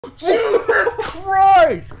Jesus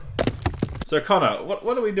Christ! So Connor,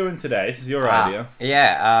 what are we doing today? This is your idea.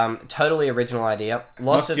 Yeah, totally original idea.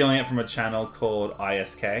 Not stealing it from a channel called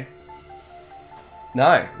ISK.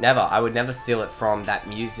 No, never. I would never steal it from that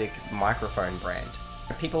music microphone brand.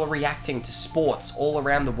 People are reacting to sports all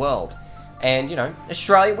around the world. And, you know,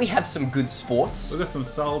 Australia, we have some good sports. We've got some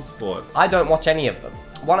solid sports. I don't watch any of them.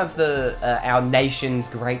 One of the our nation's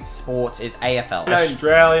great sports is AFL.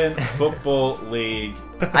 Australian Football League.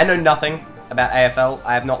 I know nothing about AFL.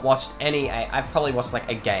 I have not watched any. I've probably watched like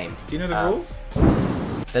a game. Do you know the rules?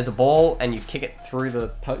 There's a ball and you kick it through the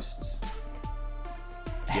posts.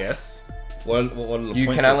 Yes. What are the You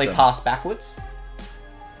point can only system? pass backwards.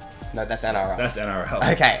 No, that's NRL. That's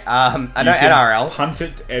NRL. Okay, I know You can NRL. punt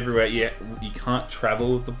it everywhere. Yeah, you can't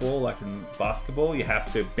travel with the ball like in basketball. You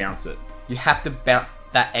have to bounce it. You have to bounce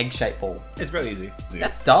that egg-shaped ball. It's really easy.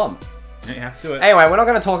 That's dumb. Yeah, you have to do it. Anyway, we're not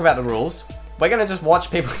going to talk about the rules. We're going to just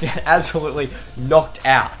watch people get absolutely knocked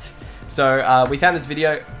out. So we found this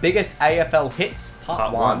video, Biggest AFL Hits,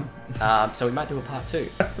 Part 1. So we might do a Part 2.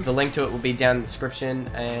 The link to it will be down in the description,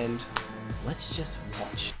 and let's just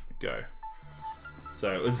watch. Go.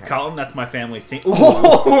 So this is Carlton. That's my family's team.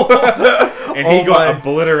 And he got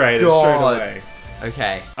obliterated straight away.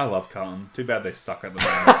 Okay. I love Carlton. Too bad they suck at the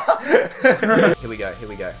moment. Here we go. Here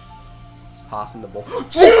we go. He's passing the ball.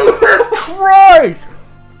 Jesus Christ!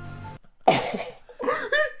 He's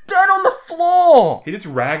dead on the floor! He just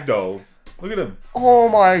ragdolls. Look at him. Oh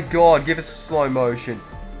my god, give us a slow motion.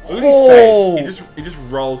 Look at his face. He just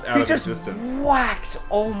rolls out of existence. Whacks.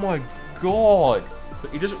 Oh my god.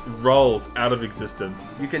 He just rolls out of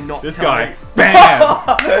existence. You cannot This tell guy, me.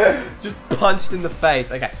 bam! Just punched in the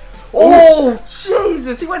face. Okay. Oh,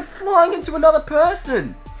 Jesus! He went flying into another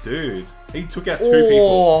person. Dude, he took out 2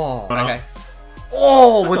 people. Okay.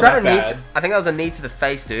 Oh, That's was not that a that knee? bad. I think that was a knee to the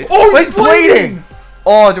face, dude. Oh, he's bleeding!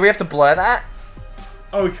 Oh, do we have to blur that?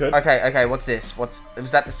 Oh, we could. Okay, okay. What's this? Was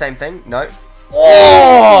that the same thing? No.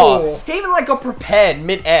 Oh! He even like got prepared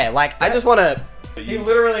mid-air. Like I just want to. He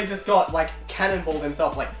literally just got like cannonballed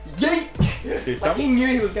himself. Like yeet! Dude, Like he knew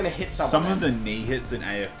he was gonna hit someone. Some of the knee hits in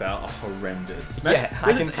AFL are horrendous. Yeah,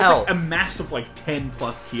 I can tell. It's like a mass of like 10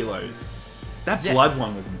 plus kilos. That blood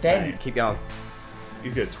one was insane. Then keep going.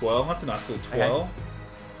 He's got 12. That's a nice little 12.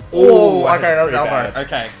 Oh, okay, that's that was pretty elbow. bad.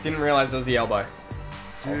 Okay, didn't realize that was the elbow.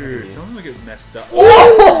 Dude, someone will get messed up.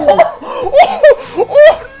 Oh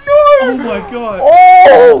Oh my god.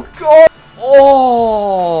 Oh god!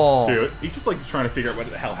 Oh! Dude, he's just like trying to figure out what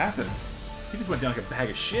the hell happened. He just went down like a bag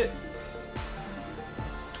of shit.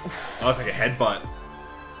 Oh, it's like a headbutt.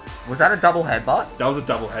 Was that a double headbutt? That was a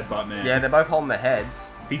double headbutt, man. Yeah, they're both holding their heads.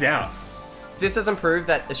 He's out. This doesn't prove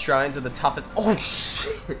that Australians are the toughest. Oh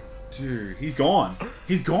shit! Dude, he's gone.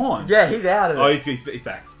 He's gone. Yeah, he's out of it. Oh, he's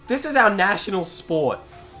back. This is our national sport.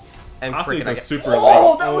 And I think freaking he's a super elite.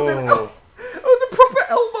 Oh, that was that was a proper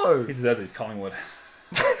elbow. He deserves his Collingwood.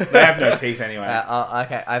 They have no teeth anyway.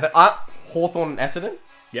 Okay, Hawthorn and Essendon?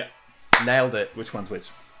 Yep. Nailed it. Which one's which?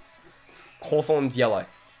 Hawthorn's yellow.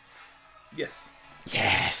 Yes.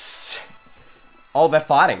 Yes. Oh, they're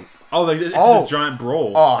fighting. Oh, it's just a giant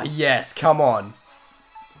brawl. Oh, yes, come on.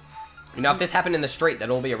 You know, if this happened in the street, they'd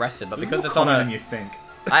all be arrested, but because it's on than a... you think.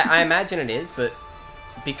 I imagine it is, but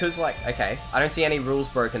because, like, okay, I don't see any rules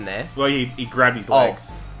broken there. Well, he grabbed his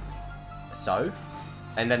legs. So?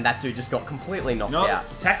 And then that dude just got completely knocked No, out.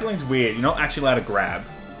 tackling's weird. You're not actually allowed to grab.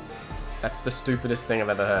 That's the stupidest thing I've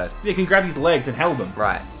ever heard. Yeah, you can grab his legs and held them.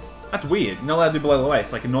 Right. That's weird. You're not allowed to do below the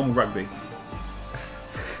waist, like a normal rugby.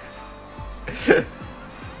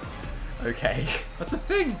 Okay. That's a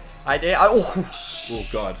thing. Oh, shit. Oh,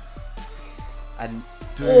 God. And...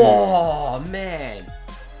 Dude. Oh, man.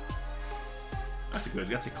 That's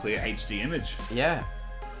a clear HD image. Yeah.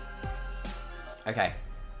 Okay.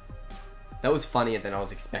 That was funnier than I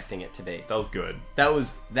was expecting it to be. That was good. That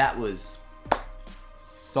was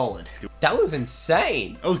solid. That was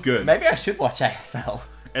insane. That was good. Maybe I should watch AFL.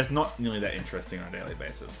 It's not nearly that interesting on a daily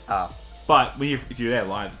basis. Oh. But if you're there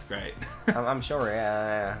live, it's great. I'm sure,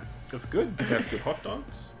 yeah. It's good. You have good hot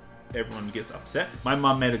dogs. Everyone gets upset. My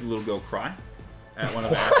mum made a little girl cry at one of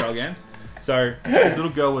the AFL games. So this little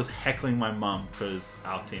girl was heckling my mum because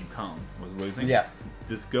our team Carlton was losing. Yeah.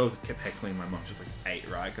 This girl just kept heckling my mum. She was like 8,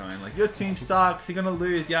 right? Going like, your team sucks. You're gonna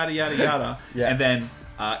lose. Yada yada yada. Yeah. And then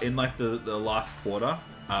in like the last quarter,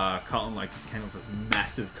 Carlton like just came up with a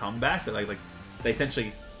massive comeback. But like they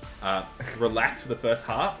essentially relaxed for the first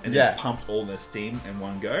half and then pumped all their steam in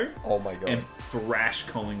one go. Oh my god. And thrashed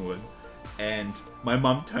Collingwood. And my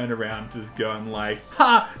mum turned around just going like,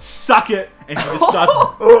 ha, suck it. And she just starts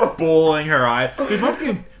bawling her eyes. Because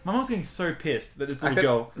my mum's getting so pissed that this little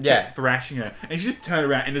girl kept thrashing her. And she just turned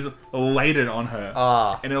around and just laid it on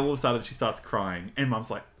her. And then all of a sudden she starts crying. And mum's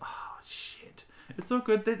like, oh, shit. It's all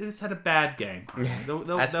good. They just had a bad game.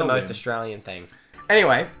 That's the most Australian thing.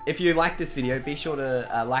 Anyway, if you like this video, be sure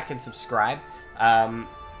to like and subscribe.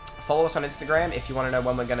 Follow us on Instagram if you want to know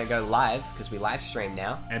when we're going to go live, because we live stream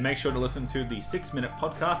now. And make sure to listen to the 6 Minute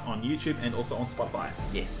Podcast on YouTube and also on Spotify.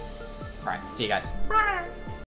 Yes. Alright, see you guys. Bye.